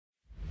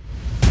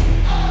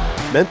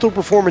Mental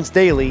Performance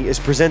Daily is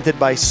presented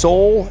by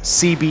Soul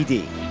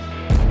CBD.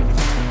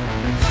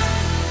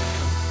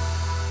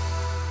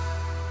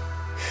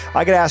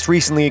 I got asked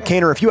recently,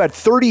 Kaner, if you had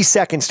 30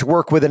 seconds to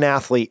work with an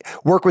athlete,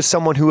 work with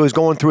someone who is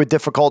going through a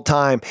difficult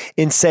time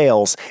in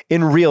sales,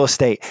 in real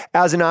estate,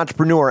 as an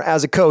entrepreneur,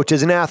 as a coach,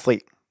 as an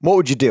athlete, what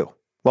would you do?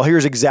 Well,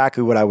 here's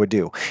exactly what I would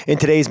do. In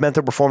today's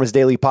Mental Performance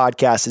Daily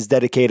podcast is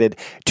dedicated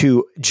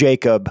to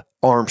Jacob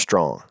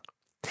Armstrong.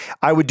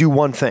 I would do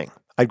one thing.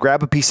 I'd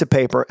grab a piece of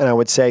paper and I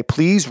would say,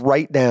 please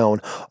write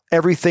down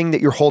everything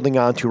that you're holding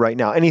on to right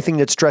now, anything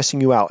that's stressing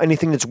you out,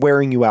 anything that's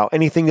wearing you out,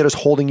 anything that is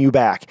holding you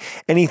back,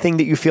 anything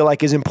that you feel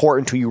like is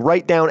important to you.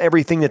 Write down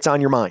everything that's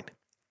on your mind.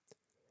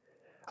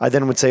 I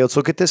then would say, let's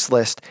look at this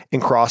list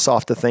and cross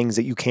off the things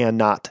that you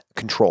cannot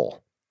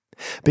control.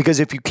 Because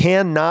if you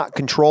cannot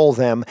control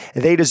them,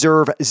 they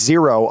deserve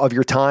 0 of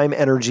your time,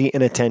 energy,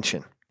 and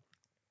attention.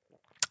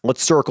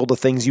 Let's circle the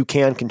things you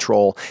can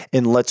control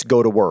and let's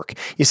go to work.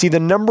 You see, the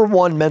number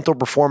one mental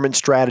performance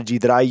strategy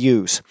that I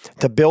use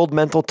to build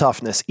mental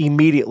toughness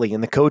immediately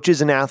in the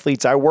coaches and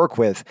athletes I work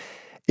with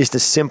is to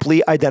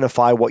simply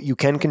identify what you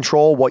can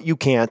control, what you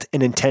can't,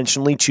 and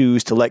intentionally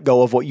choose to let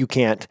go of what you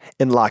can't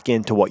and lock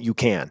into what you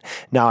can.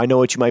 Now, I know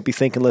what you might be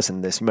thinking. Listen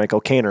to this. You might go,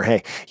 Kaner,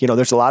 hey,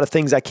 there's a lot of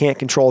things I can't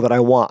control that I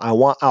want. I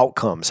want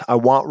outcomes. I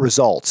want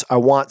results. I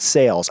want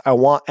sales. I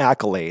want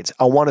accolades.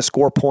 I want to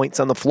score points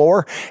on the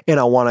floor, and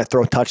I want to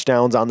throw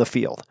touchdowns on the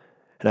field.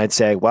 And I'd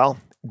say, well,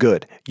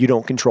 good. You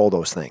don't control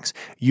those things.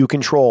 You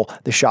control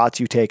the shots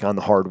you take on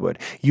the hardwood.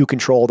 You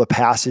control the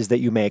passes that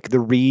you make,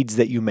 the reads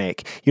that you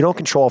make. You don't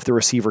control if the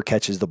receiver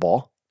catches the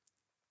ball.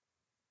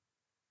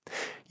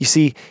 You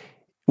see,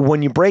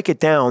 when you break it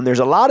down, there's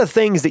a lot of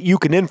things that you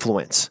can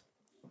influence,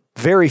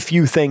 very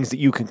few things that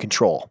you can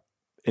control.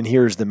 And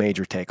here's the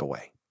major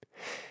takeaway.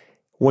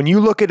 When you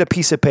look at a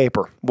piece of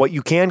paper, what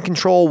you can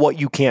control, what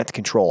you can't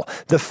control,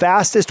 the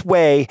fastest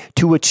way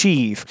to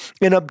achieve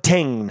and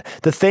obtain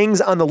the things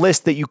on the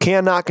list that you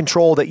cannot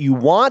control that you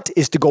want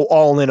is to go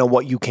all in on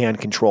what you can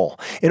control.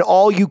 And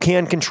all you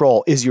can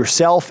control is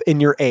yourself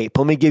and your APE.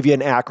 Let me give you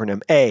an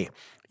acronym. A,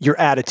 your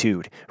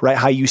attitude, right?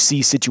 How you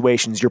see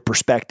situations, your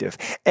perspective.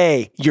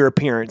 A, your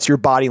appearance, your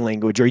body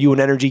language. Are you an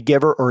energy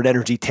giver or an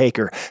energy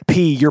taker?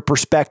 P, your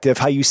perspective,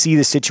 how you see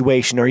the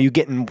situation. Are you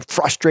getting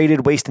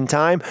frustrated, wasting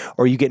time,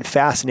 or are you getting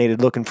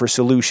fascinated, looking for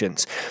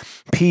solutions?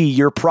 P,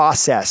 your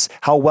process,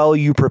 how well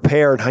you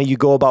prepare and how you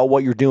go about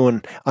what you're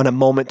doing on a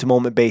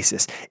moment-to-moment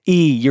basis.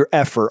 E, your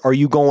effort. Are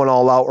you going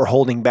all out or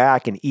holding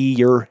back? And E,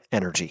 your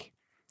energy,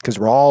 because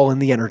we're all in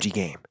the energy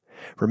game.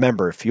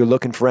 Remember, if you're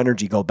looking for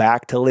energy, go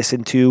back to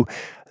listen to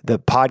the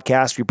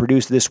podcast we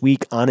produced this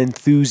week on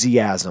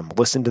enthusiasm.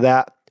 Listen to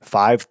that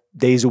 5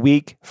 days a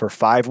week for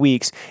 5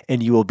 weeks,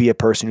 and you will be a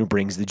person who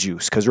brings the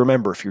juice. Because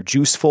remember, if you're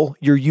juiceful,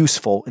 you're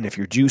useful. And if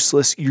you're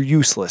juiceless, you're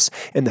useless.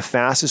 And the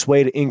fastest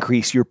way to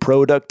increase your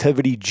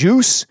productivity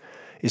juice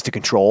is to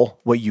control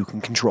what you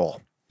can control.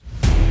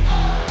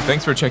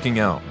 Thanks for checking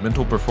out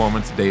Mental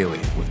Performance Daily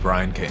with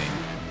Brian Cain,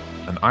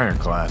 an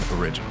Ironclad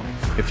original.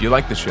 If you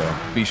like the show,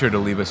 be sure to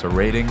leave us a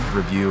rating,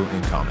 review,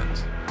 and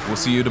comment. We'll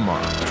see you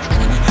tomorrow.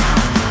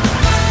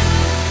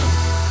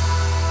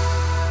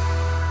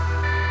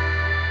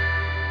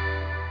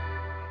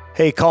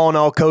 Hey, calling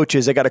all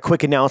coaches, I got a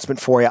quick announcement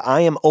for you.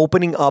 I am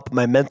opening up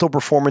my Mental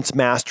Performance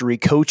Mastery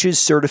Coaches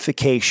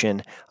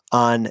Certification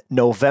on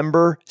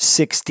November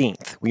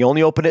 16th. We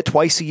only open it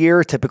twice a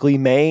year, typically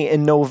May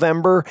and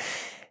November.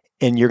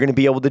 And you're going to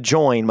be able to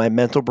join my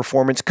Mental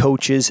Performance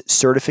Coaches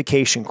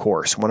Certification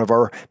course. One of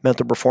our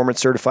Mental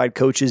Performance Certified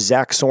coaches,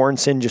 Zach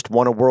Sorensen, just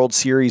won a World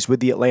Series with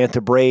the Atlanta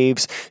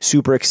Braves.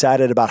 Super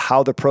excited about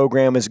how the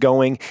program is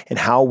going and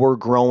how we're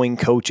growing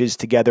coaches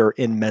together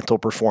in mental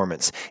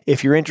performance.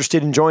 If you're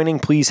interested in joining,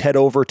 please head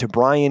over to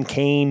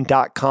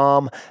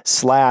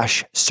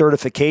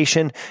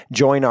briancain.com/certification.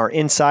 Join our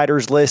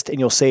insiders list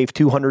and you'll save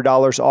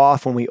 $200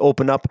 off when we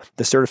open up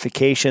the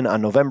certification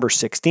on November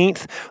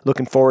 16th.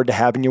 Looking forward to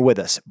having you with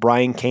us.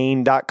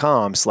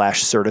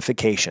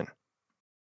 briancain.com/certification.